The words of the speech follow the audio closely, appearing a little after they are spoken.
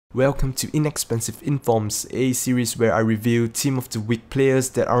Welcome to Inexpensive Informs, a series where I review team of the week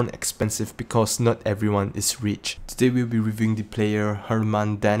players that aren't expensive because not everyone is rich. Today we'll be reviewing the player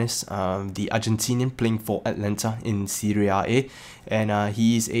Germán Denis, the Argentinian playing for Atlanta in Serie A, and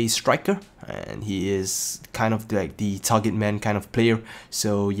he is a striker and he is kind of like the target man kind of player.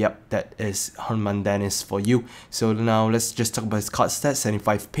 So yep, that is Germán Denis for you. So now let's just talk about his card stats: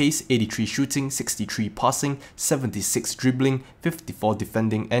 75 pace, 83 shooting, 63 passing, 76 dribbling, 54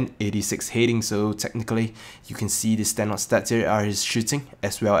 defending, and 86 heading. So technically you can see the standout stats here are his shooting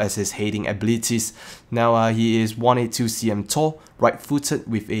as well as his heading abilities. Now he is 182 cm tall, right-footed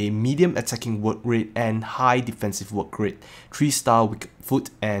with a medium attacking work rate and high defensive work rate, 3-star weak foot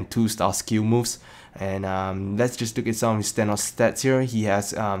and 2-star skill moves. And let's just look at some of his standout stats here. He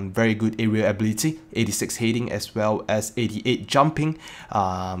has very good aerial ability, 86 heading as well as 88 jumping,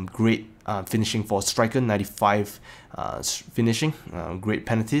 great finishing for striker, 95 finishing, great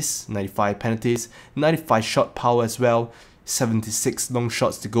penalties, 95 penalties, 95 shot power as well, 76 long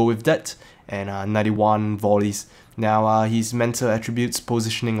shots to go with that, and 91 volleys. Now his mental attributes,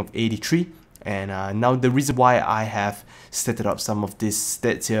 positioning of 83. And now the reason why I have stated up some of these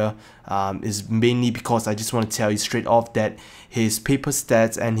stats here is mainly because I just want to tell you straight off that his paper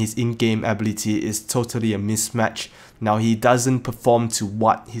stats and his in-game ability is totally a mismatch. Now he doesn't perform to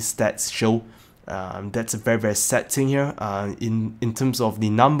what his stats show. That's a very sad thing here. In terms of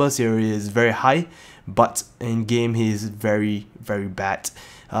the numbers here, he is very high, but in game he is very bad.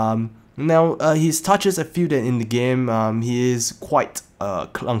 Now his touches, I feel that in the game he is quite a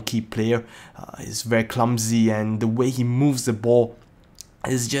clunky player. He's very clumsy, and the way he moves the ball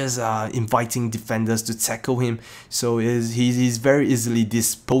is just inviting defenders to tackle him. So he's very easily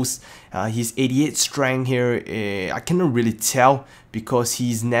disposed. His 88 strength here, I cannot really tell because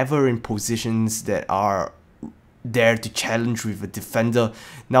he's never in positions that are there to challenge with a defender.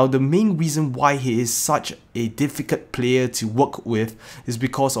 Now the main reason why he is such a difficult player to work with is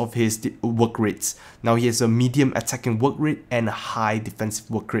because of his work rates. Now he has a medium attacking work rate and a high defensive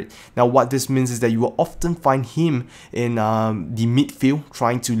work rate. Now what this means is that you will often find him in the midfield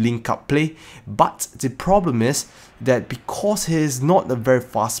trying to link up play, but the problem is that because he is not a very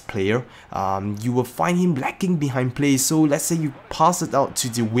fast player, you will find him lacking behind play. So let's say you pass it out to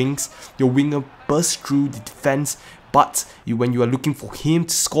the wings, your winger bursts through the defense, but when you are looking for him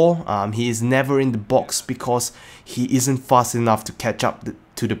to score, he is never in the box because he isn't fast enough to catch up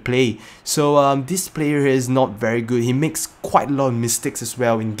to the play. So this player is not very good. He makes quite a lot of mistakes as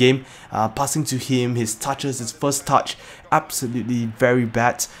well in game. Passing to him, his touches, his first touch, absolutely very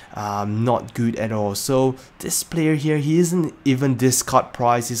bad, not good at all. So this player here, he isn't even this card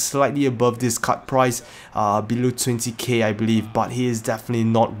price. He's slightly above this card price, below 20k I believe, but he is definitely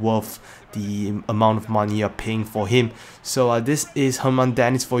not worth the amount of money you're paying for him. So this is Germán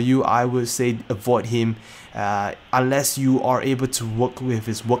Denis for you. I would say avoid him unless you are able to work with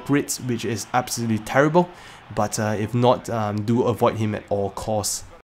his work rates, which is absolutely terrible. But if not, do avoid him at all costs.